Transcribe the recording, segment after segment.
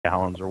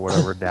gallons or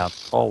whatever down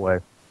the hallway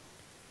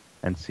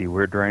and see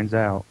where it drains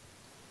out.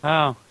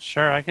 Oh,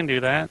 sure, I can do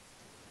that.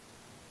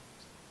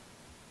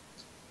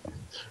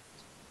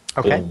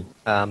 Okay.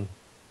 Boom.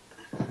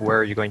 Where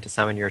are you going to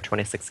summon your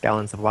 26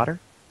 gallons of water?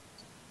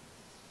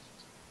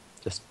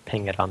 Just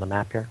ping it on the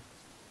map here.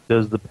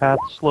 Does the path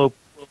slope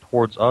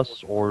towards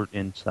us or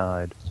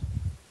inside?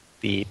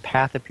 The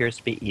path appears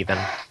to be even.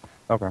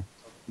 Okay.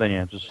 Then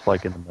yeah, just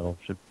like in the middle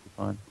should be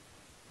fine.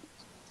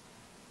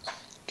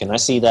 Can I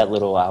see that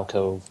little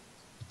alcove?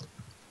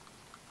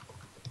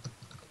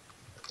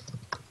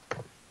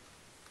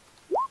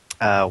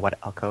 What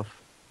alcove?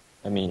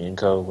 I mean,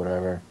 incove,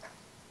 whatever.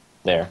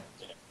 There.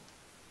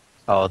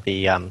 Oh,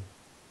 the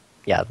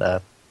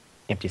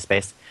empty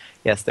space.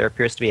 Yes, there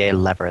appears to be a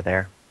lever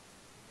there.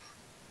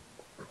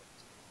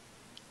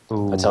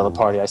 Ooh. I tell the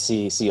party I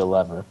see a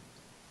lever.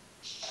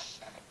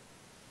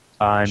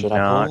 I'm Should I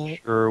not pull it?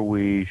 sure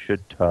we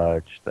should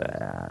touch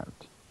that.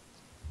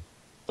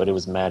 But it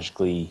was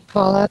magically...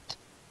 Pull it.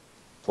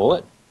 Pull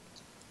it?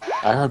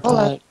 I heard pull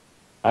it.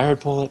 I heard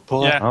pull it.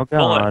 Pull it. Yeah, Oh,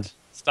 pull God. it.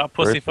 Stop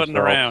Brace pussyfooting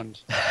yourself.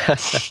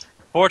 around.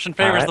 Fortune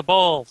favors Alright. the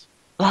bold.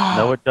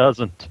 No, it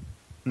doesn't.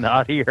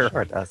 Not here.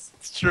 Sure it does.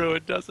 It's true,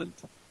 it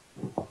doesn't.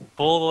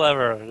 Pull the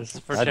lever. This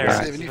is for I'd charity.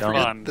 rather- Even you Don't.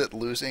 forget Fun. that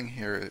losing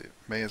here it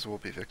may as well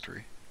be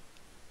victory.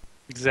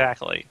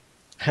 Exactly.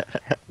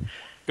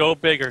 Go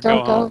big or Go,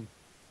 go go. home.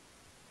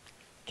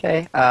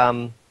 Okay.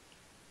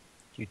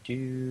 You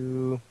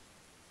do.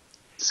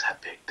 It's that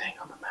big thing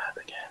on the map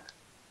again.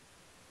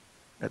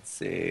 Let's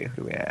see.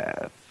 Who do we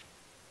have?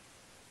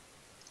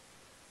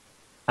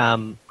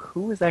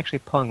 Who is actually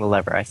pulling the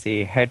lever? I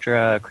see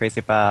Hedra,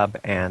 Crazy Bob,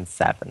 and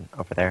Savin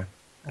over there.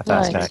 I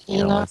thought Nice.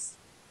 Ina was.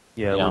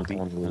 Yeah, Yeah, it I'm would be.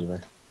 pulling the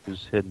lever.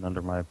 Who's hidden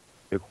under my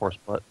big horse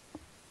butt.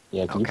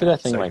 Yeah, can you Okay, put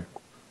that thing so- like...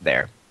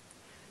 There.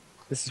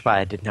 This is why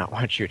I did not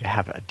want you to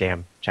have a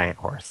damn giant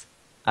horse.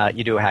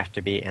 You do have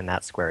to be in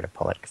that square to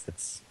pull it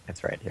because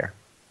it's right here.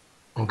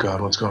 Oh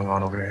god, what's going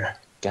on over here?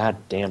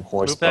 Goddamn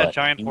horse Move that butt.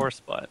 giant You- horse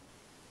butt.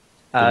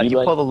 Can you, You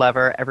like- pull the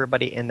lever.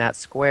 Everybody in that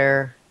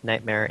square,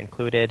 Nightmare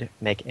included,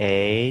 make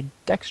a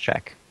dex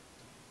check.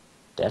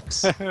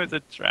 Dex? It was a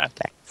trap.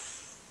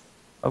 Dex.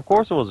 Of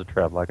course it was a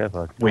trap, like I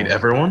thought. Wait,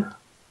 everyone?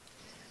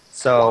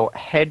 So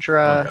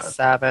Hedra, Oh, God.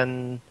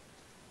 Savin,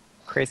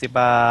 Crazy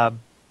Bob,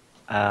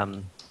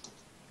 and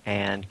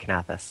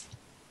Kanathis.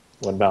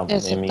 What about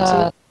Is it me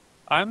that?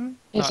 I'm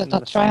Is not it in a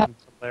the trap? same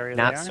area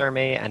Not they are.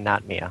 Surmi and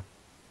not Mia.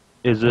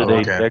 Is it Oh, a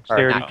okay.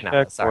 dexterity Or not check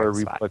Knapp, sorry, or a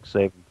it's fine. reflex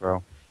saving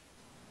throw?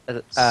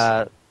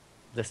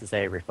 This is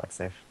a reflex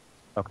save.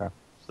 Okay,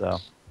 so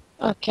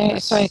Okay,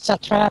 so it's a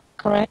trap,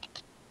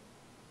 correct?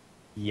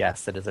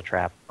 Yes, it is a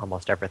trap.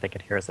 Almost everything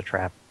in here is a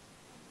trap.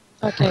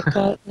 Okay,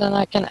 good. Then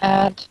I can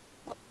add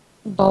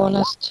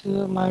bonus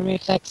to my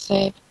reflex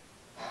save.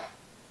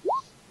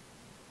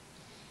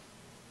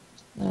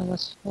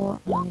 That's 4.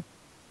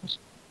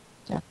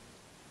 Yeah.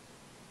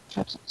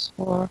 Traps is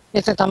 4.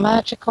 Is it a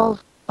magical,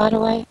 by the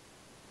way?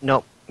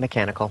 Nope,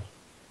 mechanical.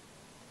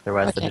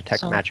 Otherwise, the Okay,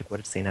 detect so- magic would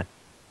have seen it.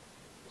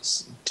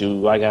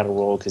 Do I gotta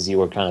roll because you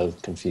were kind of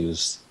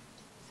confused?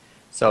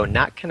 So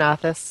not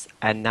Kanathis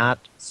and not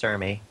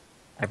Surmi.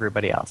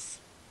 Everybody else,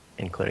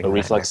 including A the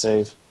reflex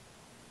Nightmare. save?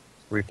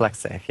 Reflex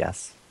save,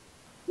 yes.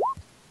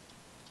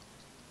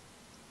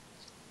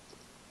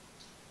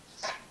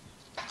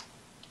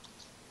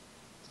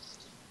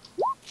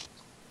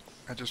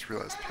 I just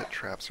realized pit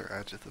traps are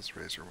Adjatha's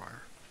razor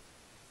wire.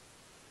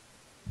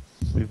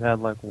 we've had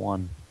like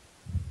one.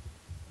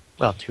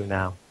 Well, 2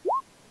 now.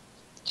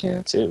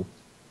 2. 2.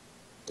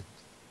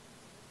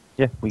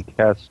 Yeah, we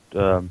cast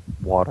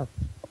water.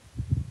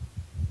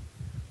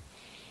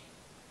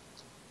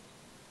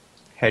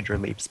 Hedra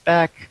leaps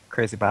back.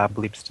 Crazy Bob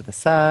leaps to the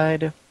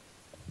side.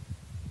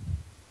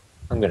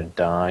 I'm gonna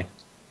die.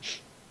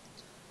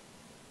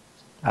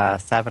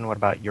 Savin, what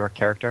about your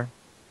character?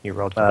 You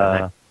rolled for the Uh,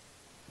 night.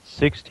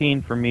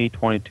 16 for me,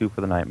 22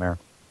 for the nightmare.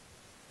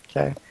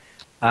 Okay.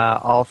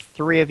 All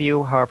 3 of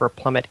you, however,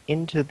 plummet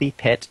into the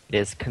pit. It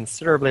is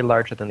considerably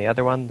larger than the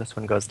other one. This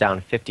one goes down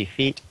 50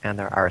 feet, and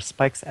there are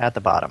spikes at the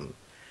bottom.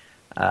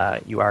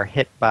 You are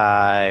hit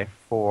by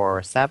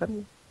 4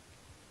 Savin,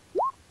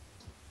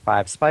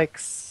 5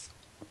 spikes,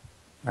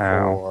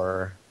 Ow.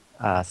 4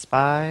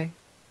 Spy.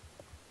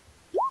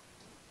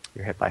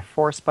 You're hit by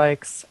 4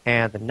 spikes,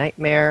 and the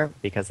Nightmare,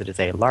 because it is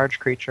a large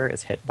creature,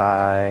 is hit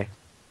by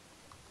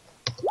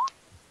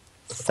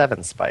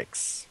 7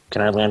 spikes.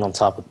 Can I land on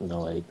top of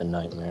the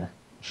nightmare?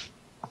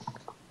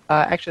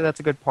 Actually, that's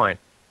a good point.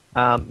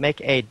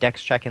 Make a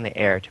dex check in the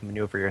air to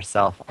maneuver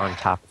yourself on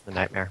top of the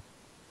Nightmare.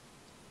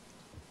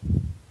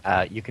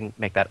 You can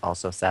make that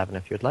also Savin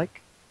if you'd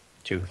like,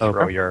 to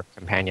throw Okay. your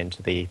companion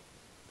to the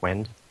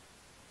wind.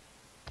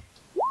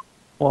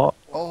 Well,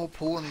 Oh,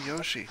 pulling a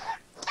Yoshi.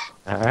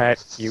 All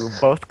right, you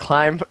both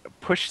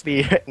push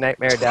the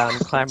Nightmare down,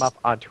 climb up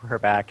onto her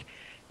back,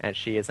 and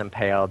she is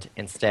impaled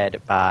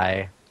instead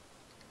by...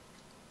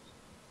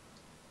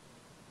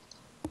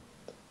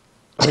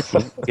 I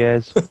think,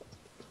 guys.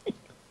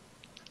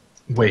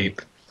 Wait,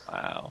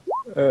 Wow.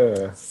 We're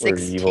evil.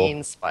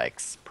 16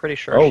 spikes. Pretty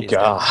sure Oh she's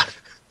god.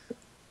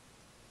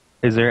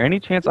 Is there any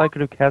chance I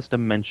could have cast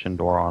Dimension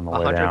Door on the dead.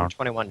 way down?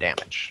 121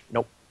 damage.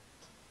 Nope.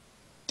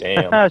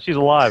 Damn. She's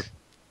alive.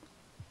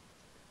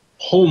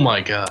 Oh my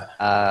god.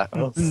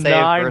 Save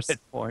 9 versus, hit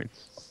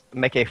points.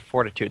 make a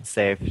Fortitude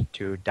save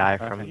to die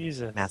from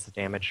Jesus. massive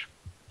damage.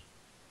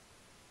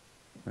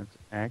 That's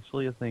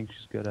actually a thing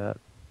she's good at.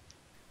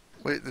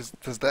 Wait,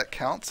 does that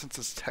count since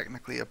it's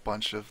technically a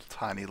bunch of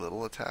tiny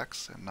little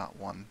attacks and not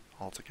one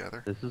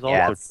altogether? This is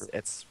Yeah, also true.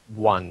 it's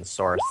one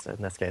source.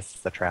 In this case, it's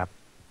the trap.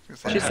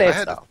 Because She I saves,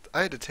 had though.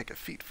 I had to take a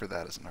feat for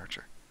that as an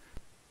archer.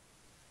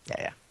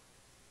 Yeah.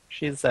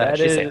 She's That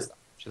she is- saves.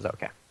 She's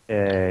okay.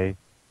 Yay.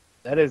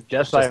 That is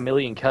just by a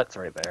million cuts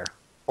right there.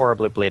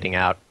 Horribly bleeding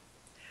out.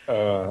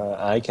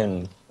 I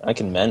can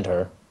mend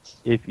her.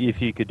 If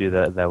you could do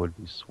that, that would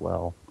be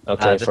swell.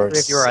 Okay, The three of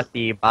first. you are at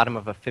the bottom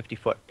of a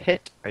 50-foot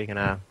pit. Are you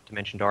gonna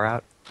Dimension Door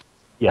out?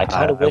 Yeah, I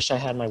kind of wish I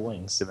had my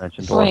wings.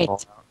 Dimension Door. Wait.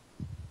 fall out.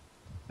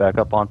 Back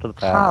up onto the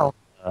path.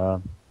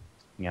 How?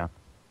 Yeah.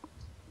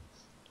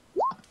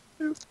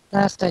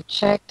 Last I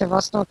checked, there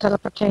was no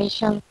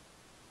teleportation.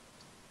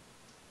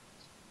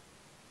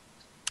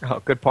 Oh,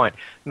 good point.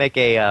 Make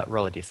a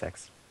roll a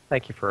d6.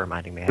 Thank you for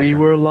reminding me. We Hector.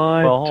 were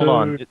live. Well, hold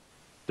on.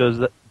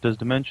 Does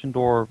Dimension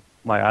Door,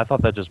 like, I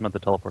thought that just meant the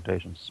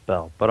teleportation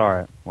spell, but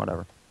alright,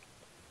 whatever.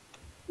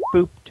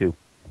 Boop, 2.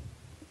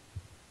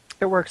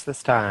 It works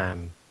this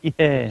time.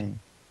 Yay.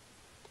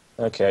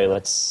 Okay,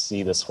 let's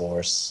see this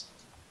horse.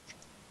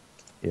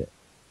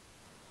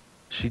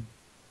 She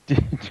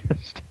did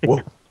just take Whoa.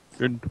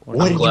 120.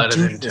 What I'm did glad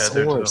you I do didn't to this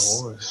tether to the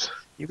horse? horse.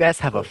 You guys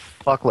have a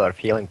fuckload of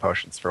healing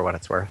potions for what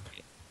it's worth.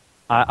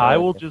 I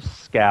will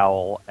just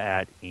scowl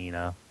at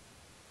Ina.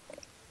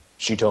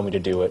 She told me to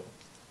do it.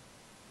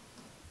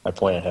 I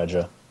point at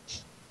Hedra.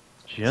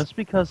 Just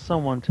because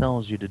someone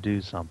tells you to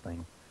do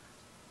something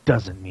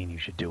doesn't mean you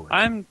should do it.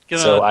 I'm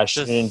gonna. So I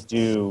just,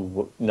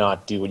 shouldn't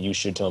not do what you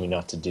should tell me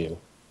not to do.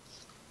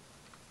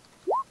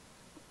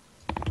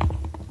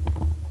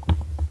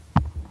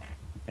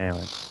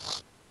 Anyway.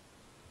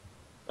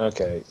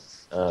 Okay,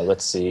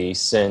 let's see.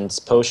 Since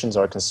potions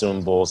are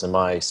consumables and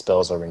my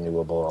spells are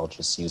renewable, I'll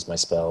just use my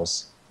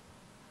spells.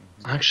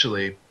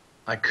 Actually,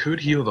 I could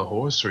heal the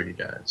horse for you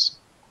guys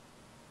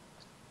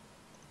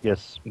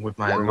Yes. with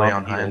my Bring lay on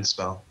on the hand heals.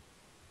 spell.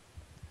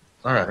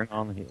 Alright. Bring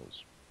on the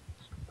heels.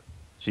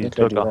 She Okay,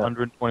 took do that.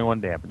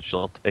 121 damage.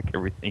 She'll take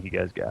everything you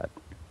guys got.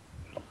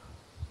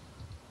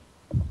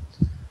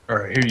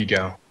 Alright, here you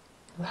go.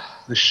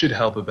 This should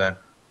help a bit.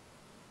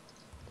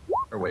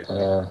 Or wait,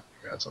 I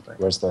forgot something.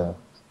 Where's the...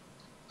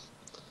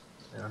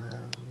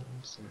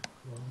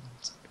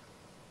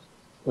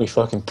 We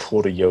fucking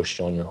pulled a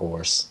Yoshi on your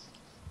horse.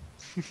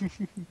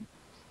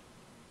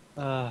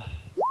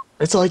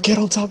 It's like, get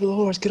on top of the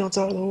horse, get on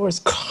top of the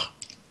horse.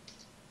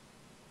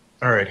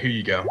 Alright, here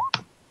you go.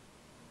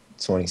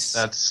 20.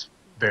 That's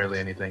barely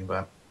anything,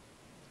 but...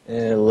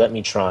 Let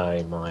me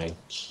try my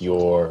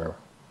cure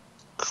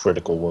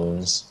critical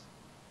wounds.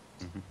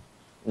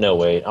 No,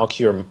 wait, I'll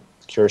cure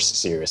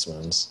serious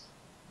wounds.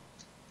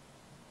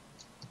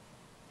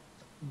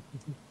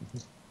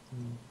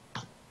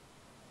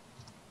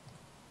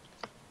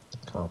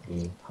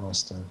 Copy,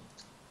 pasta.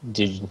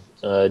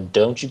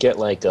 Don't you get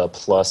like a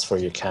plus for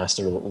your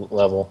caster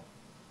level?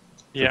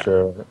 yeah,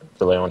 For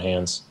lay on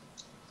hands.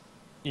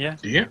 yeah.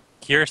 Do you?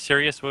 Cure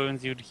serious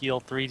wounds. You'd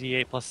heal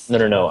 3d8 plus.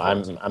 No.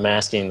 I'm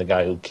asking the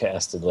guy who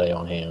casted lay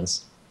on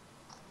hands.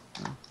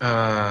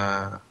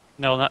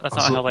 No, that's not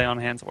Also- how lay on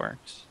hands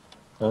works.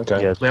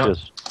 Okay. Yes, Leon-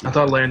 just I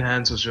thought lay on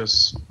hands was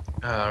just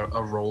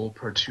a roll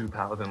per 2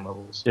 paladin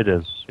levels. it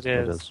is. It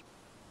is.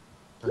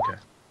 Okay.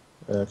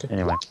 Okay.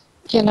 Anyway.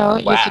 You know,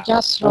 you Wow. could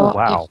just roll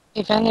wow.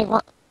 if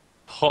anyone.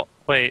 Oh,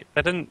 wait,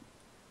 that didn't.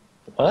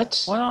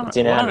 What? What on, It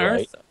didn't what on add,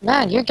 right? earth?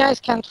 Man, you guys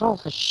can't roll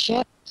for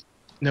shit.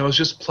 No, it's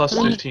just plus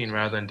Mm. 15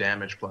 rather than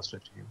damage plus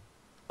 15.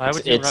 Why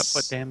would you It's-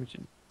 put damage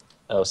in?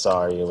 Oh,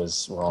 sorry, it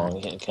was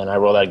wrong. Can I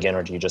roll that again,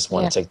 or do you just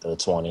want Yeah. to take the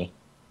 20?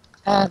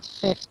 Add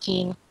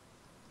 15.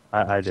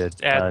 I did.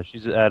 Add-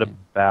 She's at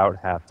about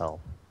half health.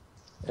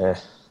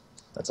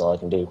 That's all I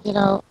can do. You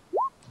know,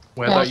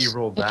 Well, I thought yes, you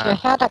rolled if you that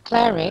had a or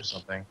cleric,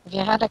 something.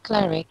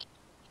 you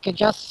could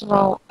just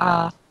throw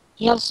a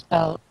heal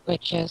spell,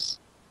 which is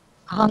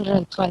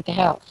 120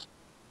 health,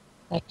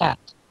 like that.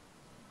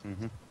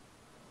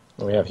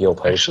 We have heal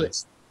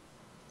potions.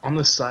 Actually, on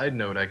the side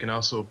note, I can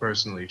also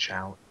personally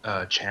channel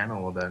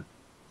that,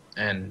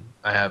 and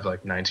I have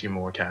like 19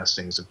 more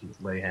castings of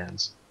lay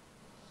hands.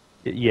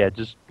 Yeah,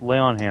 just lay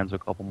on hands a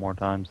couple more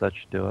times. That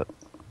should do it.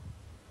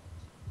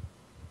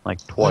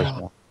 Like twice Yeah.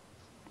 more.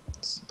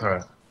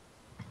 Alright.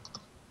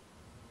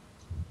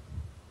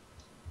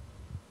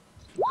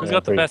 Who's Yeah,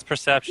 got the pretty- best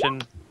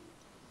perception?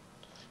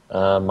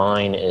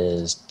 Mine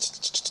is.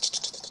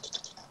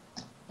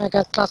 I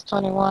got plus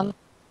 21.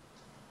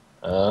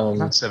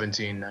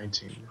 17,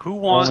 19. Who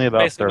wants? Only about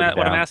Basically, third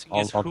what I'm down. asking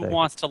is, I'll who take it.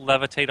 wants to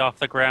levitate off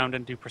the ground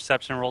and do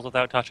perception rolls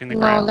without touching the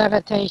No ground?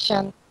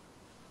 levitation.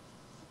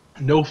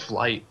 No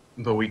flight,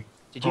 but we.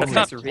 Did you That's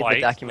guys not read right.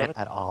 the document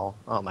at all?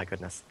 Oh my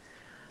goodness.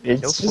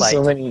 It's No just flight.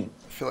 so many.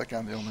 I feel like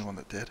I'm the only one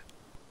that did.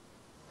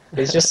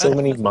 There's just so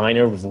many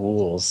minor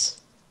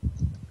rules.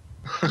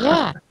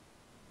 Yeah.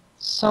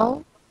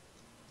 So,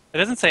 It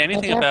doesn't say are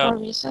anything there for a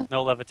about reason?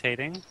 no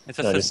levitating. It just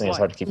No, says just saying it's flight.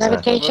 hard to keep track.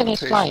 Levitation is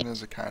flight.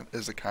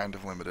 is a kind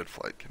of limited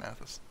flight,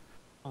 Kanathis.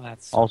 Oh,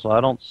 that's Also, I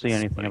don't see That's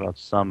anything funny. about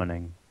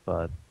summoning,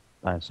 but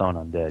I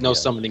summon undead. No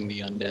yes. summoning the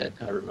undead,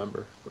 I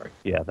remember. Right.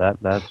 Yeah,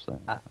 that's.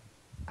 I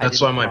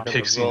That's why didn't my know the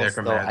pixie rules,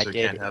 though I necromancer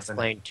did can't happen.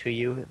 explain to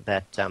you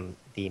that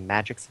the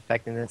magics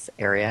affecting this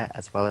area,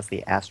 as well as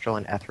the astral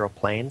and ethereal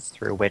planes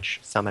through which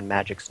summon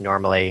magics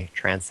normally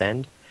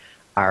transcend,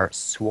 are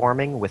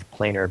swarming with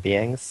planar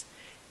beings.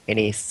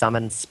 Any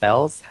summoned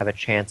spells have a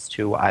chance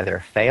to either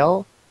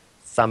fail,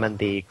 summon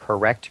the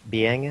correct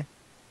being,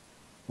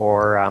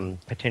 or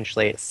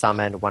potentially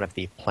summon one of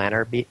the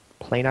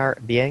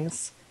planar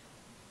beings.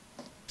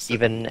 So-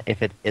 Even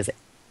if it is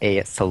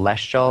a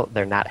celestial,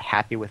 they're not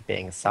happy with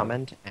being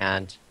summoned,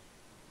 and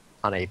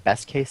on a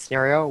best case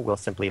scenario, will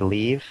simply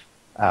leave,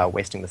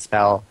 wasting the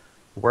spell.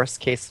 Worst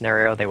case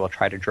scenario, they will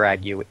try to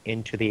drag you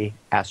into the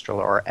astral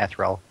or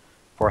ethereal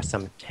for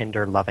some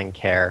tender, loving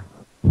care.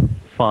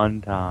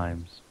 Fun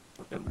times.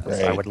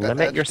 So I would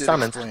limit Edge your did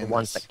summons to explain the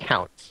ones this. that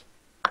count.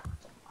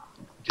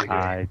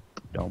 I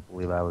don't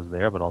believe I was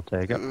there, but I'll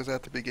take It it. was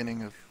at the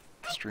beginning of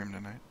the stream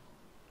tonight.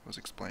 It was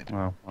explained.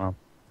 Oh, well.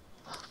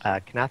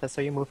 Kanathis,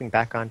 are you moving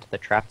back onto the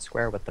trapped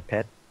square with the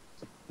pit?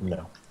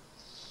 No.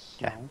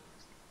 Okay.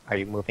 Are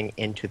you moving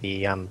into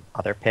the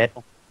other pit?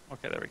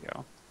 Okay, there we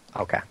go.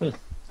 Okay. Hmm.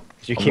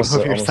 You keep Almost-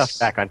 moving yourself almost-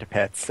 back onto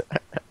pits.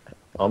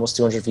 Almost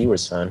 200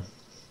 viewers, fan.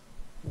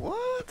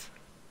 What?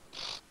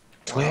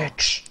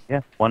 Twitch.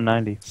 Yeah,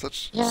 190.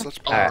 Such Yeah.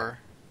 power.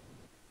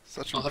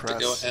 Such I'll have to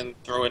impress. go ahead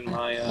and throw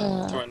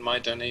in my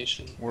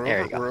donation. We're There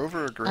over. you go. We're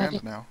over a grand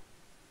Okay. now.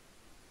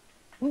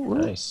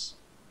 Nice.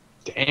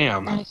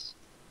 Damn. Nice.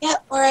 Yeah,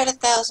 we're at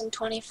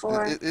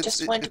 1,024. It's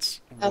Just went.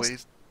 it's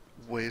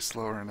way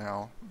slower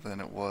now than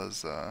it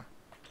was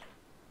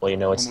Well, you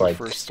know, it's when we like.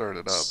 first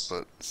started up,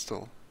 but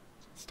still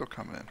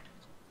coming in.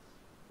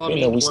 Well,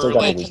 You know, we still we're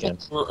got a like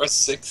weekend. we're a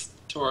sixth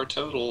to our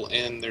total,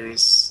 and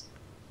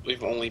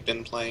we've only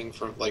been playing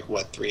for like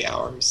what 3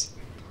 hours.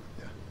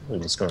 We're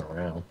just going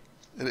around.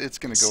 It's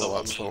going to go So, a lot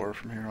I mean- slower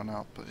from here on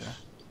out, but yeah.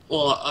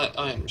 Well,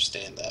 I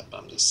understand that, but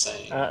I'm just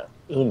saying.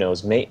 Who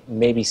knows?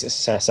 Maybe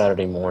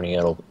Saturday morning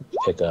it'll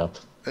pick up.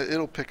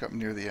 It'll pick up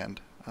near the end,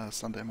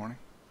 Sunday morning.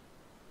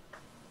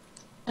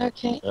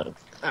 Okay.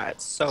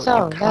 Alright, so So,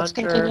 you let's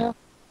conjure, continue.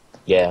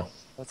 Yeah.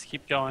 Let's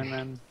keep going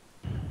then.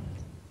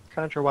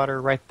 conjure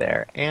water right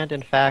there. And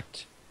in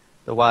fact,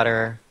 the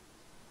water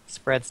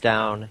spreads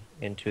down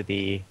into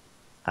the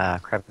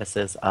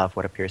crevices of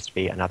what appears to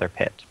be another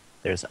pit.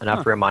 There's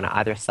enough room on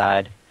either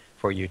side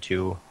for you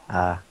to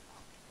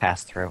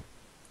pass through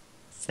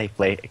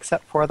safely,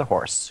 except for the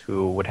horse,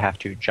 who would have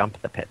to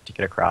jump the pit to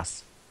get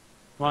across.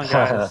 Come on,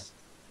 guys.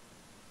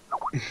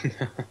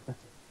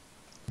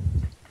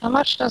 How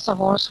much does a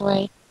horse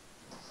weigh?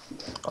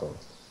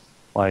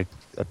 Like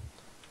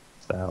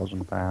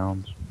 1,000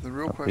 pounds. The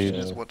real Up question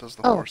here. is, what does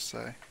the Oh. horse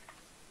say?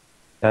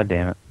 God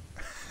damn it.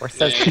 Horse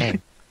says Yeah.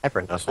 name.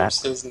 Everyone knows that.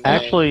 Horses and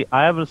Actually,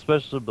 I have a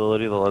special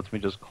ability that lets me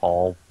just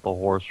call the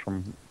horse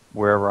from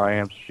wherever I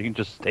am, so she can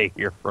just stay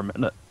here for a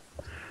minute.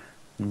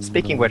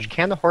 Speaking of which,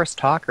 can the horse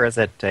talk, or is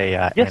it a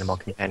Yes. animal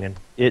companion?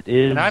 It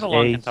is An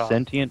Eidolon a can talk.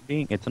 sentient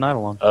being. It's an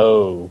Eidolon.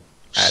 Oh,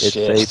 It's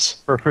shit.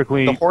 a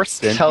perfectly The horse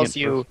sentient tells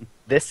you, person.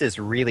 this is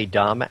really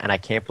dumb, and I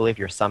can't believe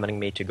you're summoning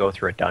me to go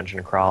through a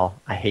dungeon crawl.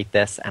 I hate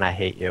this, and I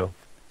hate you.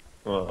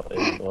 Well,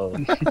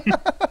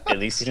 at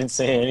least you didn't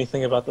say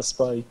anything about the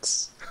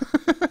spikes.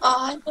 Oh,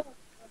 I know.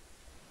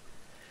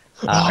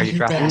 Are you you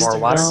dropping more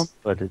bastard. water?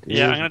 But it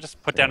Yeah, is- I'm gonna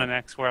just put down an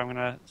X where I'm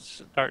gonna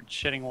start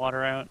shitting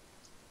water out.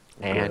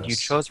 And you Gross.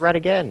 chose red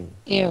again.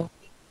 You.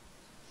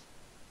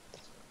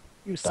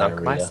 You sunk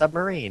my Diarrhea.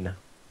 submarine.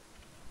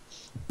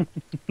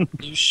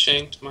 You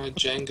shanked my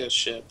Jenga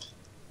ship.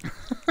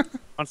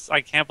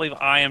 I can't believe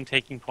I am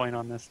taking point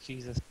on this.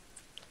 Jesus.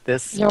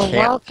 This You're can't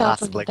welcome to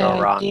possibly the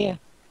go wrong. idea.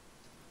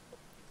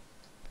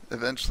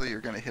 Eventually, you're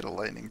going to hit a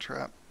lightning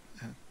trap,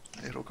 and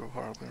it'll go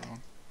horribly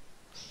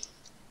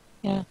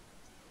wrong.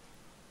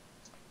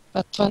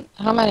 But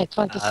how many?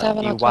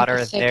 27 the or water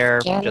 26 there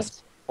gallons?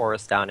 just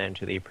pours down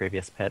into the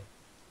previous pit.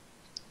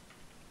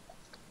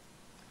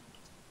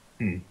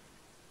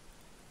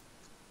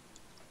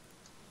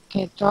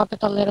 Okay, drop it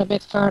a little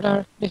bit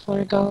further before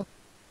you go.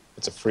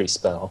 It's a free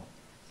spell.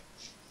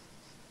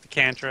 The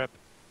cantrip.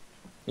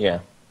 Yeah.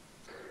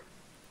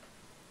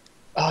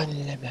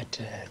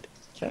 Unlimited.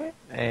 Okay.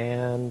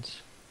 And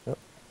oh,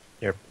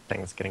 your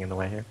thing's getting in the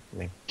way here.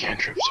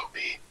 Cantrips OP.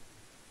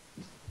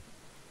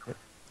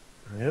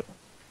 Yep.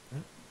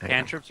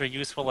 Cantrips are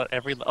useful at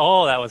every.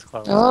 Oh, that was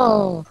close.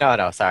 Oh,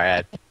 No, sorry,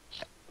 I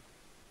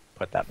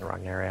put that in the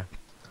wrong area.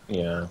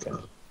 Yeah, okay.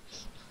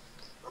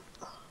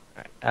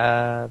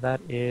 Alright,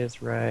 that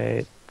is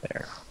right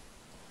there.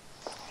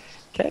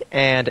 Okay,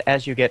 and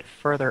as you get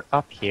further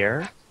up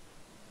here,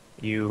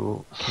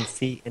 you can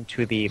see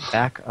into the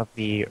back of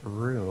the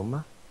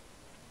room.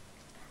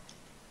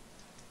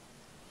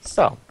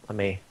 So, let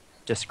me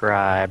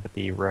describe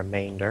the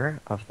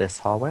remainder of this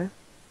hallway.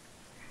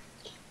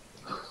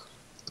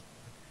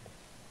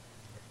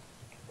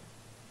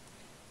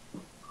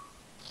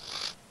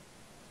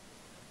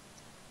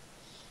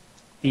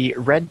 The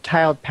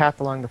red-tiled path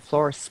along the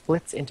floor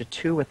splits into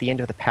two at the end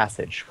of the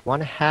passage.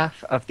 One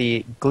half of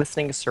the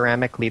glistening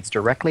ceramic leads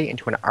directly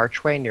into an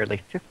archway nearly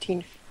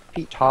 15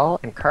 feet tall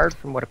and carved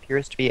from what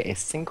appears to be a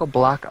single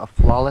block of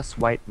flawless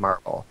white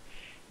marble.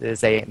 There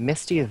is a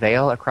misty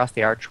veil across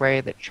the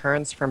archway that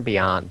churns from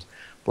beyond,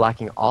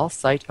 blocking all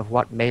sight of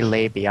what may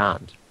lay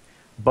beyond.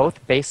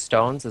 Both base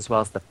stones, as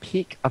well as the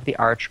peak of the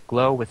arch,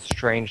 glow with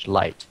strange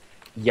light.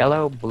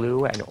 Yellow,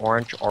 blue, and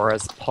orange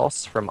auras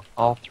pulse from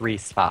all three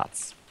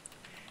spots.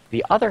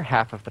 The other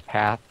half of the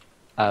path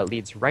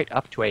leads right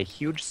up to a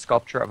huge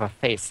sculpture of a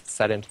face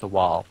set into the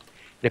wall.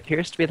 It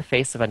appears to be the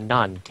face of a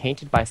nun,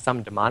 tainted by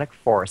some demonic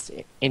force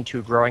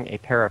into growing a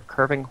pair of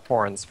curving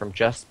horns from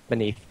just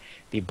beneath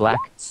the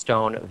black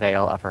stone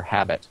veil of her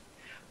habit.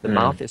 The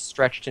mouth is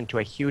stretched into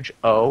a huge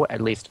O,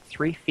 at least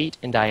 3 feet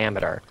in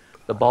diameter.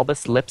 The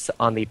bulbous lips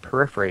on the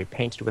periphery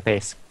painted with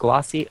a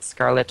glossy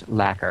scarlet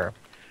lacquer.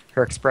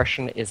 Her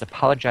expression is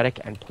apologetic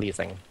and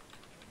pleasing.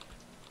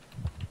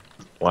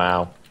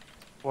 Wow.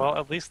 Well,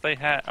 at least they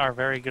are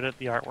very good at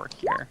the artwork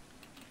here.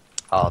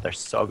 Oh, they're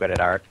so good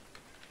at art.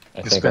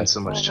 I spent so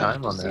much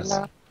time on this.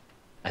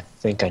 I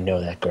think I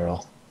know that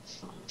girl.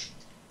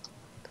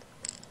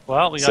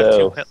 Well, we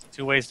got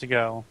two ways to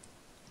go.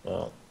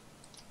 Well,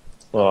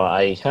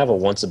 I have a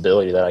once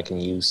ability that I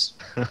can use.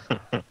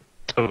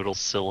 Total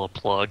Scylla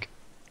plug.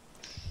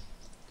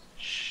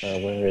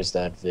 Where is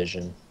that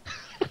vision?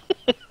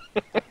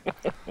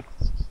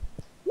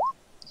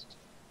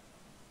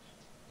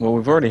 Well,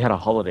 we've already had a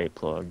holiday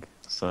plug,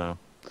 so...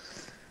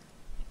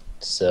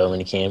 So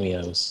many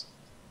cameos.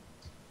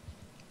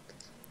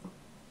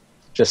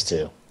 Just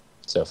 2,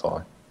 so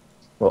far.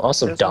 Well,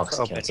 also Doc's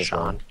counts as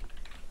one.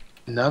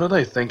 Now that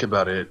I think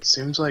about it, it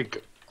seems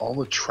like all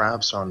the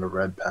traps are on the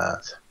red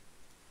path.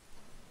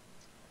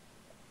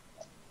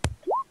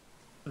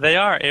 They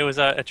are. It was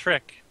a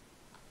trick.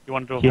 You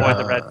wanted to avoid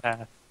the red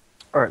path.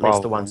 Or at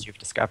least the ones you've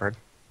discovered.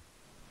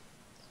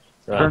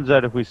 Right. Turns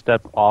out if we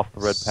step off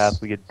the red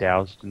path, we get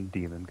doused in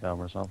demon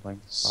cum or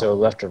something. So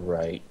left or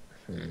right?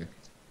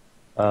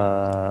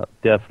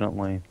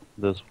 Definitely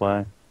this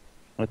way.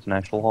 It's an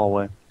actual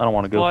hallway. I don't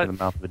want to go through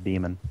the mouth of a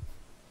demon.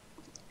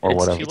 Or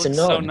whatever. She looks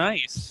so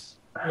nice.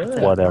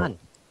 Yeah. Whatever.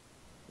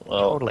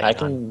 Well, Totally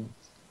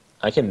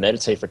I can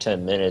meditate for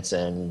 10 minutes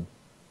and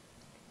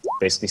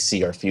basically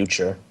see our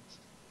future.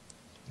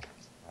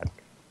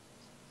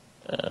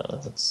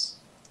 That's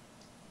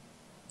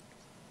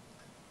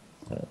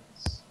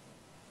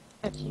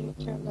The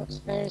future looks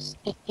very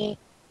sticky.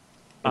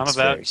 I'm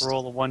about to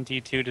roll a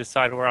 1d2 to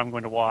decide where I'm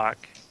going to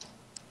walk.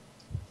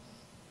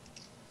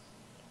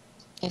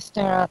 Is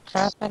there a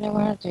trap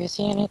anywhere? Do you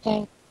see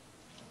anything?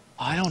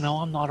 I don't know.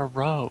 I'm not a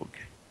rogue.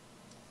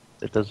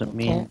 That doesn't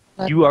mean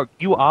let-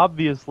 you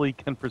obviously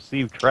can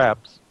perceive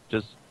traps.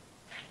 Just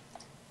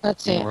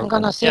Let's see. I'm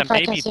gonna see if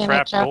I can see any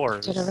trap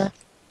doors. to the left.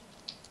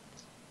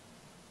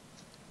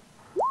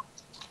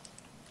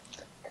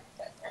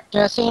 Do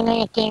you see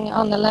anything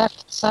on the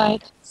left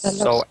side? That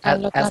So, looks,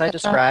 as look I like a trap?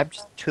 described,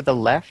 to the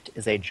left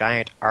is a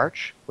giant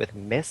arch with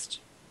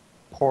mist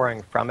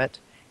pouring from it.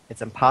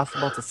 It's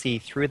impossible to see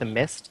through the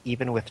mist,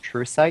 even with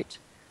true sight.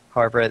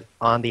 However,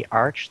 on the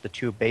arch, the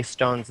 2 base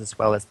stones, as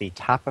well as the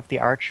top of the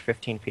arch,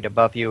 15 feet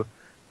above you,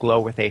 glow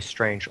with a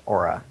strange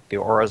aura. The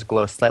auras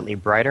glow slightly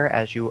brighter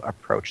as you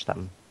approach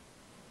them.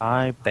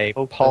 They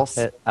pulse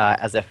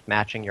as if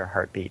matching your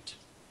heartbeat.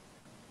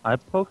 I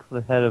poke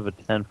the head of a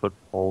 10-foot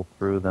pole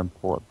through, then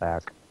pull it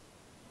back.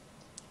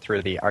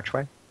 Through the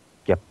archway?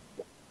 Yep.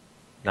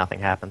 Nothing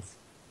happens.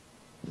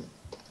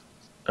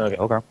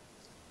 okay.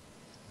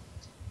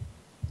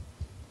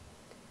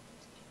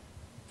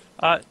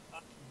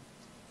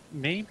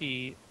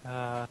 Maybe,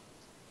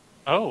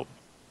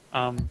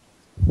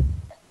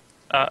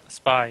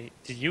 Spy,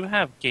 do you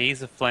have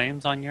Gaze of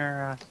Flames on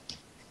your,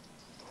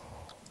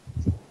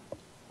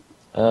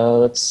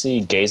 Let's see.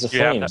 Gaze of Do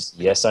you have Flames.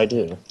 Yes, I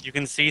do. You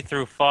can see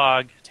through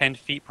fog 10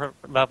 feet per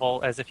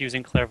level as if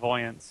using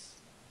clairvoyance.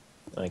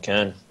 I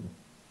can.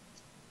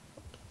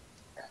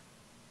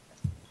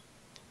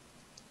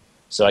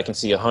 So I can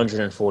see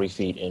 140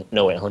 feet in...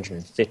 No, wait,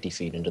 150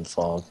 feet into the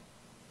fog.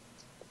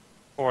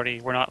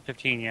 40. We're not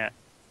 15 yet.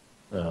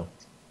 Oh.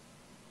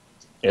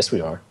 Yes,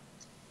 we are.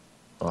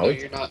 No,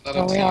 you're not. Not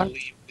until you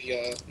leave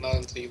the. Not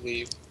until you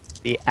leave.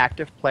 The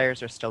active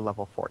players are still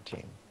level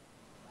 14.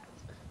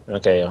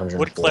 Okay, 104.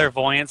 Would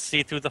clairvoyance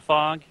see through the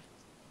fog?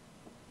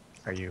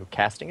 Are you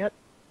casting it?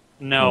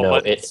 No, No,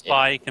 but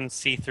Spy can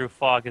see through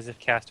fog as if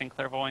casting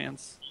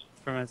clairvoyance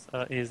from his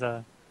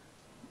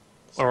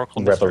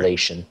oracle mystery.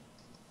 Revelation.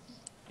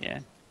 Yeah,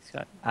 he's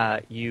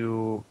got.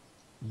 You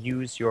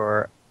use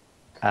your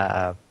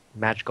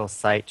magical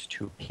sight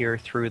to peer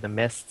through the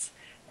mists,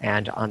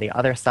 and on the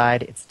other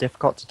side, it's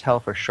difficult to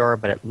tell for sure,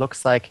 but it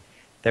looks like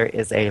there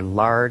is a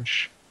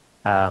large,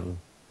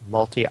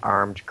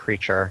 multi-armed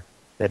creature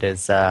that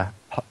is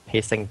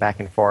pacing back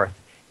and forth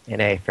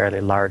in a fairly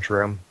large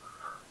room.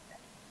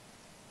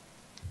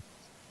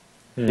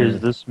 Is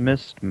this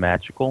mist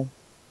magical?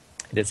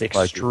 It is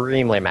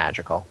extremely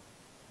magical.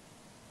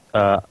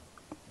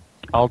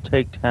 I'll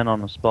take 10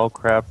 on the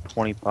spellcraft,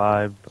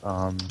 25.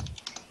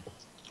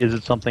 Is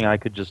it something I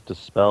could just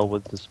dispel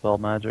with dispel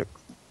magic?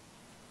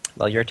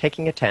 Well, you're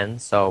taking a 10,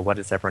 so what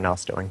is everyone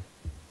else doing?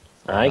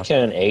 I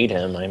can aid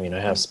him. I mean, I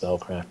have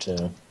spellcraft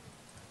too.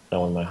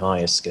 Not one of my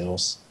highest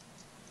skills.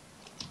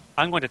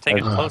 I'm going to take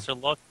a closer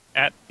look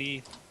at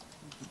the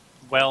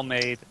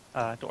well-made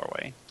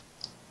doorway.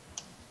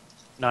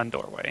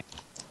 Non-doorway.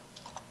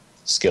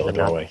 Skill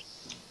doorway.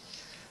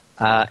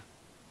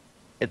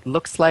 It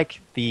looks like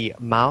the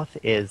mouth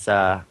is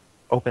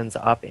opens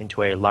up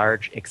into a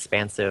large,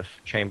 expansive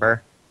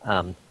chamber.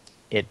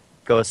 It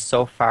goes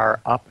so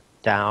far up,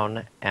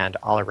 down, and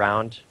all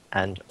around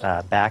and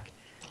back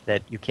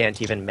that you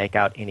can't even make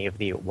out any of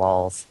the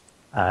walls.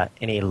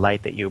 Any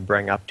light that you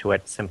bring up to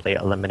it simply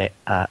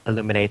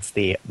illuminates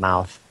the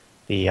mouth.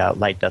 The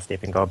light doesn't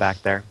even go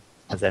back there,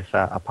 as if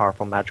a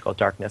powerful magical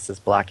darkness is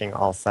blocking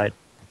all sight.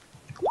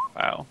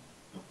 Wow.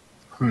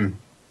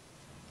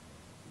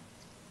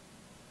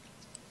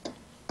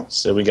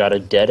 So we got a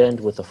dead end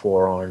with a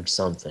four-armed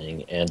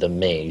something and a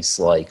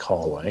maze-like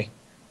hallway.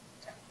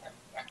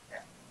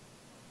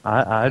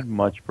 I'd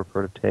much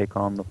prefer to take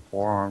on the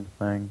forearm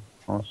thing,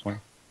 honestly.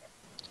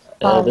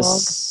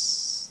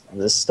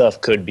 This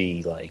stuff could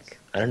be like,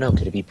 I don't know,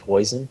 could it be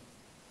poison?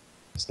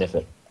 Sniff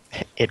it.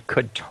 It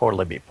could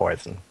totally be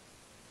poison.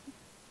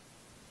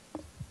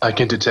 I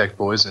can detect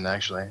poison,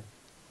 actually.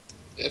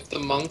 If the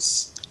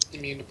monks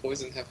immune to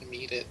poison, have them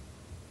eat it.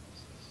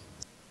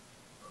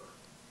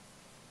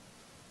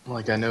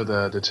 Like, I know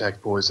the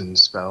detect poison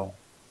spell.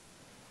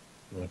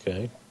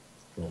 Okay.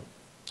 Cool.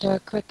 Do a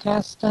quick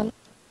cast then.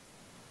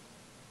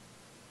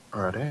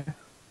 Alrighty.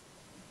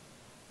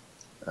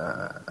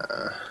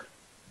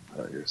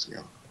 Here's the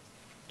go.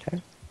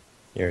 Okay.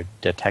 You're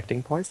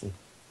detecting poison.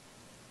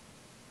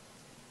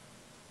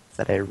 Is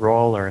that a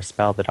roll or a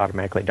spell that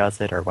automatically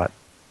does it, or what?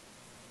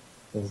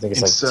 I think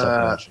it's It's like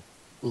detect magic.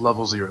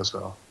 level 0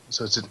 spell,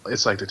 so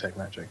it's like detect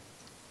magic.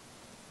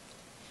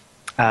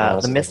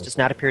 The mist does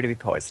not appear to be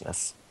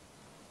poisonous.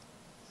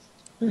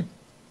 And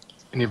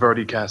you've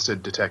already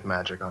casted detect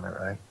magic on it,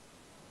 right?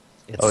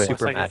 It's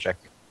super magic.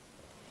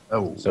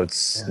 Oh, so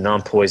it's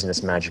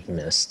non-poisonous magic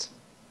mist.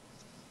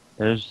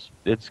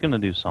 It's going to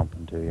do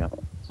something to you.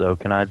 So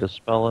can I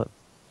dispel it?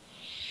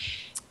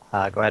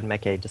 Go ahead and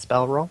make a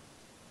dispel roll.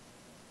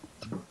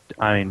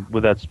 I mean,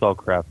 with that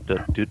spellcraft,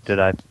 did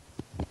I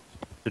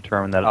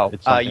determine that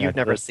it's something you've I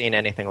never could- seen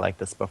anything like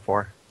this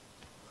before.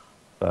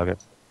 Fuck it.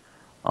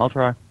 I'll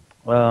try.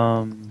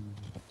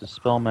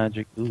 Dispel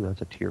magic. Ooh,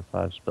 that's a tier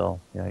 5 spell.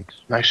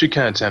 Yikes. I'm actually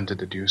kind of tempted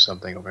to do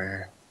something over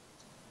here.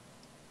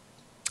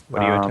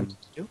 What are you attempting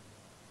to do?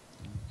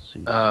 Let's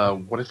see.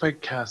 What if I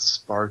cast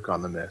Spark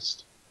on the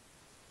mist?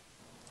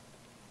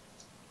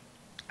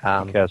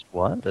 Cast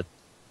what? The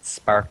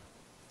spark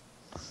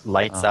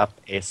lights up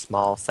a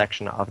small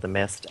section of the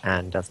mist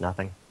and does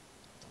nothing.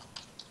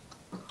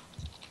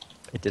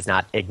 It does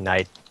not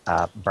ignite,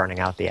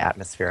 burning out the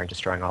atmosphere and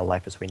destroying all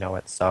life as we know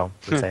it, so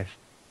we're safe.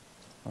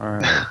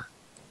 Alright.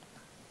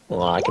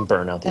 Well, I can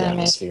burn out the Damn it.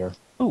 atmosphere.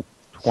 Ooh,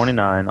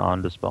 29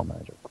 on dispel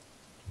magic.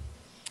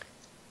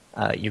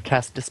 You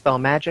cast Dispel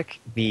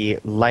Magic. The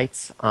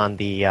lights on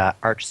the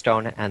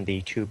archstone and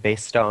the two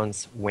base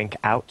stones wink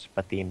out,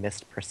 but the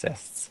mist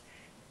persists.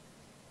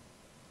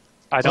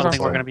 I don't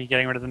think we're going to be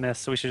getting rid of the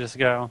mist, so we should just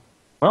go.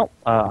 Well,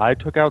 I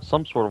took out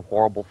some sort of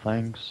horrible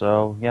thing,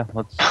 so yeah,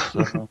 let's...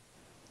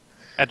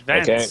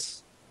 Advance. Okay.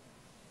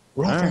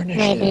 Roll for Alright.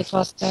 initiative. Maybe it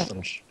was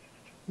the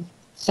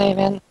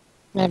saving.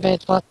 Maybe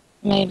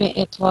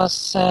it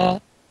was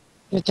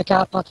you took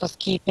out what was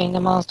keeping the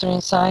monster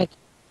inside.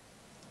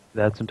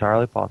 That's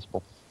entirely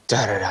possible.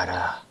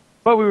 Da-da-da-da.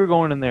 But we were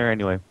going in there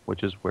anyway,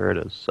 which is where it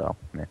is, so...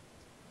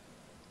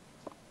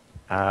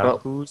 Yeah.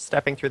 Who's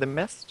stepping through the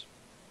mist?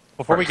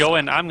 Before we go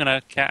in, I'm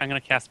gonna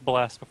cast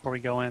Bless before we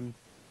go in.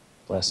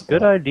 Bless.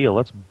 Good idea,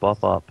 let's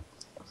buff up.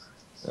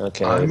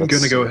 Okay. I'm let's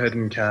gonna go see. ahead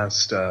and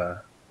cast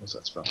what's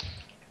that spell?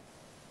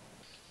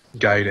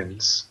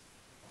 Guidance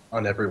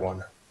on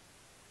everyone.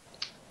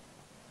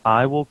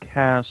 I will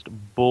cast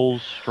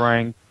Bull's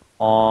Strength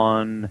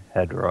on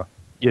Hedra,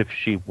 if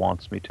she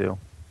wants me to.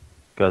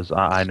 Because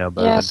I know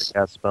better than to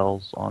cast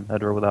spells on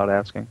Hedra without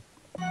asking.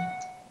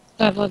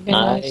 That would be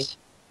nice.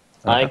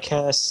 I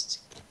cast...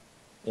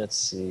 Let's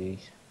see.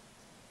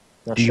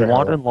 Not Do you sure how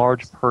want that-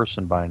 Enlarged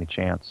Person by any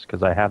chance?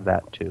 Because I have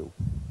that too.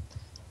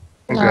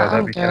 Oh No, god, that'd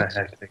I'm be kind of good.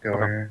 hectic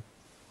over here.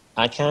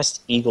 I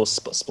cast Eagle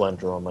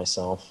Splendor on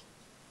myself.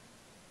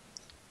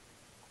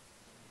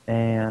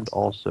 And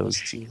also Let's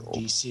see, Shield.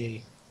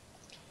 DC.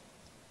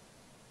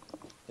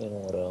 And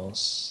what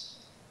else?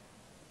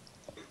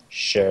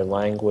 Share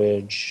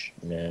language?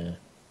 Nah.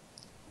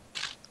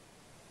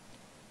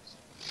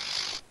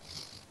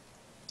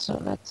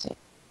 So let's see.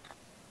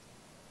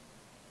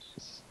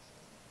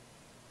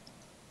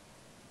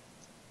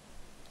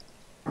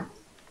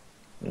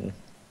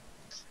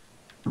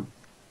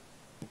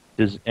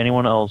 Does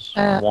anyone else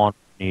Uh,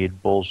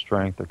 need bull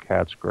strength or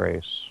cat's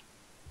grace?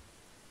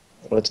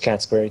 What's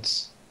cat's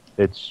grace?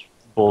 It's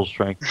bull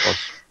strength plus,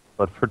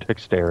 but for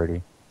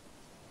dexterity.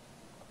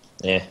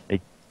 Yeah.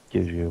 It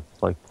gives you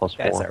like plus You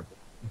guys 4. are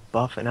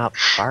buffing up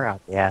far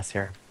out the ass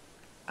here.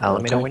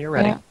 Let me know Okay. when you're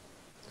ready. Yeah.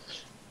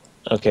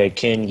 Okay,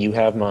 Kin, you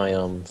have my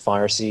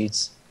fire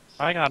seeds?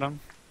 I got him.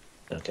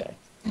 Okay.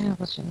 Yeah,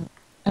 what's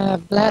your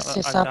Bless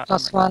is up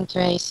plus 1 to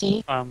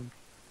AC.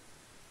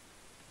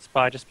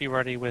 Spy, just be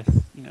ready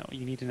with,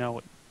 you need to know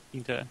what you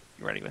need to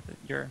be ready with it.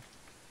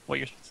 What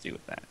you're supposed to do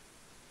with that.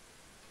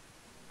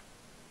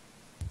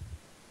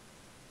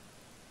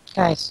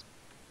 Guys,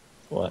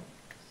 What?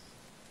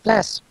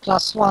 Bless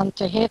plus 1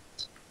 to hit.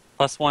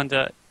 Plus 1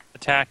 to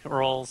attack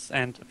rolls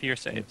and fear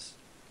saves.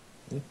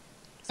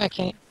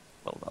 Okay.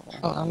 Low level.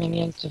 Well, I'm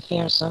immune to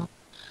fear, so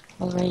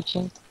I'll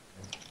raging.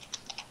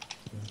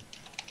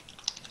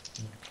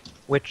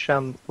 Which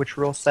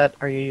rule set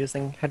are you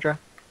using, Hedra?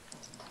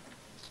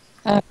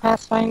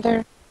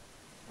 Pathfinder.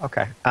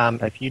 Okay.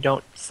 If you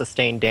don't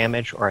sustain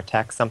damage or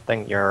attack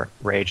something, your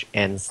rage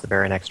ends the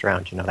very next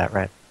round. You know that,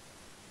 right?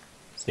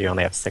 So you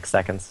only have 6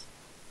 seconds.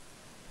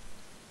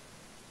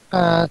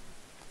 You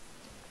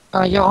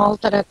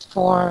altered it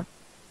for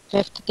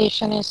 5th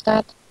edition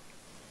instead?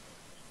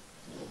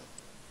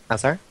 I'm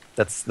sorry?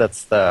 That's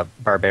the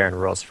barbarian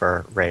rules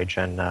for rage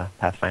and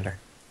Pathfinder.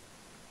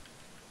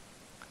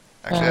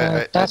 Actually,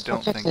 I that's for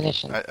don't 5th think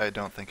edition. I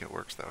don't think it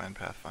works though in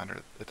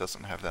Pathfinder. It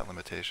doesn't have that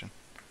limitation.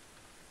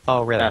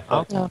 Oh, really?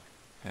 Oh, No.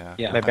 Yeah.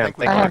 Yeah. maybe I'm think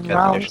we thinking I of have 5th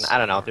rounds. edition. I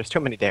don't know. There's too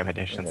many damn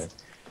editions.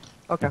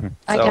 Okay.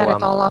 I So, got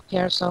it all up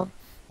here, so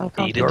I'm 8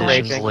 counting You're down.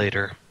 editions raging.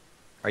 later.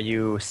 Are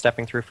you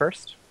stepping through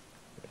first?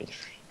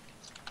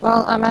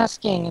 Well, I'm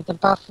asking. The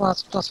buff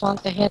was plus 1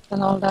 to hit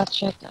and all that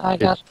shit. I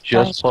got It's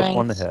just plus giant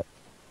 1 to strength.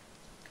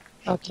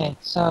 hit. Okay,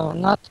 so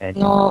no And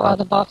you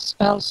other buff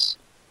spells.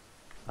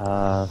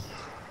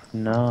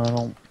 No, I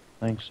don't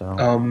think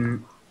so.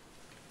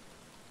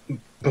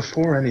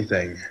 Before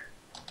anything,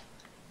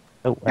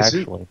 Oh, is it-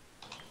 actually,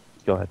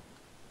 go ahead.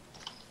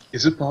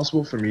 is it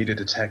possible for me to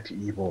detect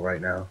evil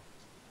right now?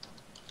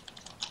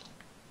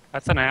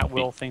 That's an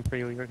at-will thing for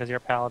you because you're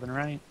a paladin,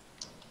 right?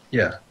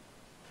 Yeah.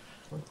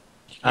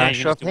 Yeah, you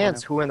Show can of just do hands.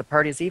 whatever. Who in the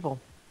party is evil?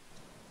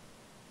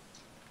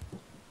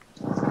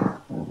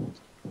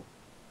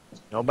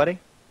 Nobody?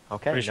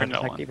 Okay, Pretty you sure don't no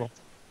detect one. evil.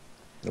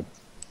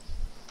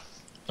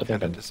 I think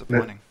Kind of I'm,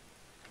 disappointing.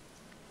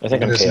 I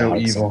think I'm There's no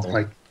chaotic evil. something.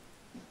 Like,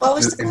 What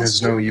was the and there's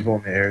question? no evil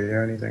in the area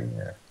or anything.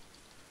 Yeah.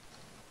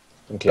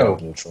 I'm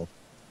chaotic Oh. neutral.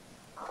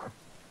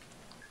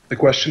 The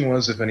question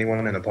was if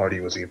anyone in the party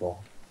was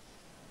evil.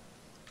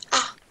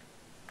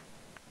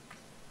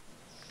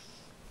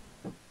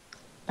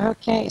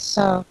 Okay,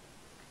 so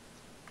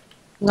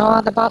no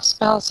other buff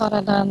spells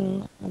other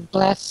than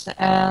Bless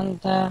and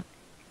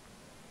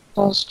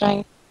Full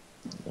Strength.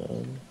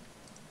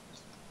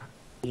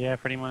 Yeah,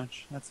 pretty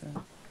much. That's it.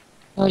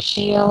 No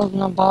shield,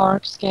 no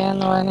bark,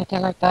 skin, or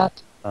anything like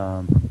that.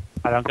 I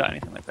don't got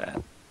anything like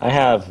that. I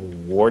have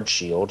ward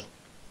shield.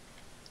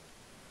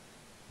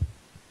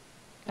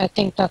 I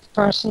think that's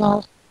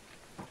personal.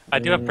 I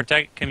do have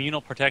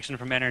communal protection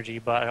from energy,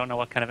 but I don't know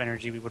what kind of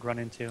energy we would run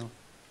into.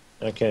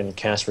 I can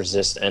cast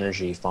resist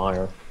energy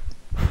fire.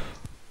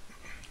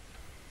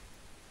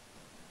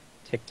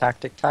 Tick tock,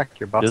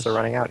 your buffs Just- are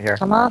running out here.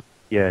 Come on,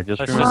 Yeah, just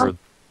Let's remember.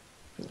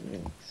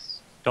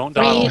 Don't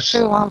 3, dawdle.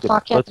 2, 1,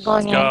 fuck it, Let's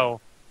going Let's in.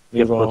 go.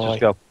 Yep, let's just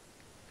go.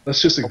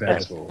 Let's just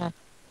advance forward.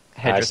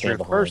 Hedra stand through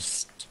behind.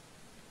 first.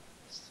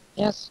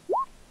 Yes,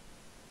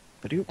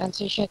 Badoop.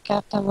 fancy shit,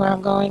 Captain, where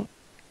I'm going.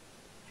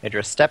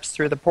 Hedra steps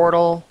through the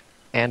portal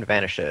and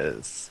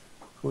vanishes.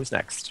 Who's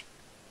next?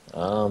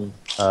 Can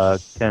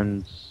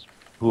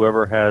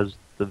whoever has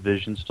the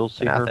vision still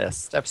see her? Adjatha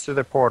steps through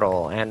the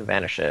portal and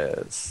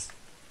vanishes.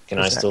 Can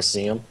I Who's still next?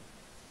 see him?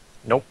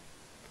 Nope.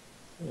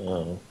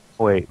 Oh.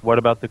 Wait, what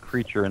about the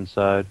creature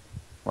inside?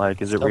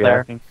 Like, is it Still there.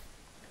 reacting?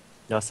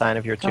 No sign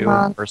of your Come two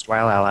on.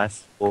 erstwhile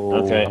allies.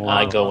 Okay, Oh,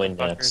 I go in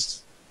motherfuckers.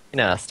 next.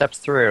 Ina steps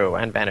through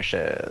and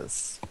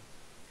vanishes.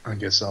 I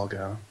guess I'll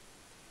go.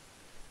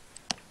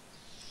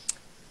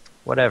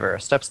 Whatever,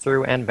 steps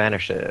through and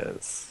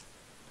vanishes.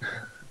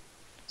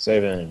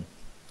 Saving.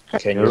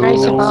 Can No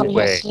Crazy you Bob, you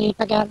way. asleep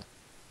again?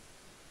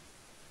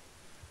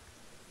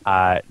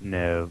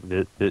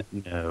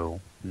 No,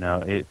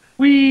 no. If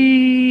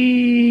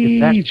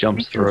that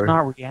jumps creature's through.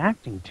 not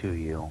reacting to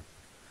you,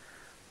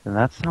 then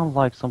that sounds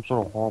like some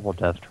sort of horrible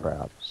death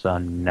trap. So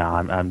no,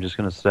 I'm just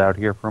gonna sit out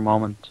here for a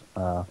moment.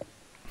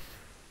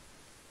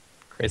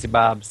 Crazy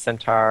Bob,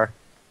 Centaur,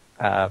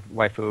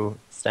 waifu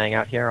staying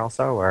out here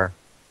also, or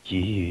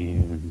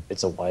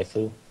It's a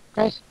waifu.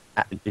 Great.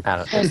 I don't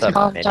know, it's Crazy a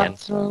Bob minion. jumped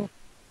through.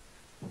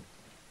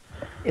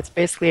 It's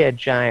basically a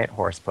giant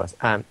horse puss.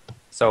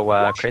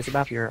 So Crazy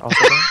Bob, you're also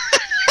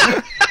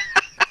going?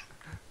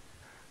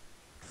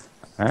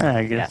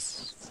 I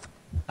guess.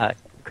 Yes.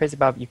 Crazy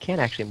Bob, you can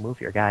actually move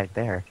your guy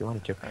there if you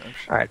wanted to.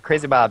 All right,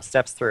 Crazy Bob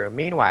steps through.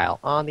 Meanwhile,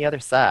 on the other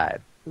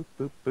side, boop,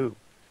 boop, boop.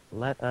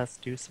 Let us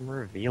do some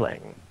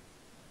revealing.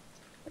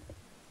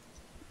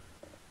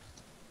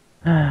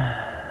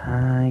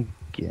 I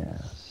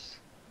guess.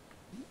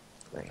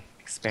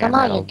 Expand Come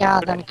that on, a you little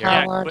bit goddamn here.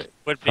 Yeah, coward.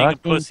 quit being a Fucking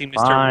pussy,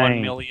 Mr. 1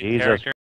 fine, million Jesus character.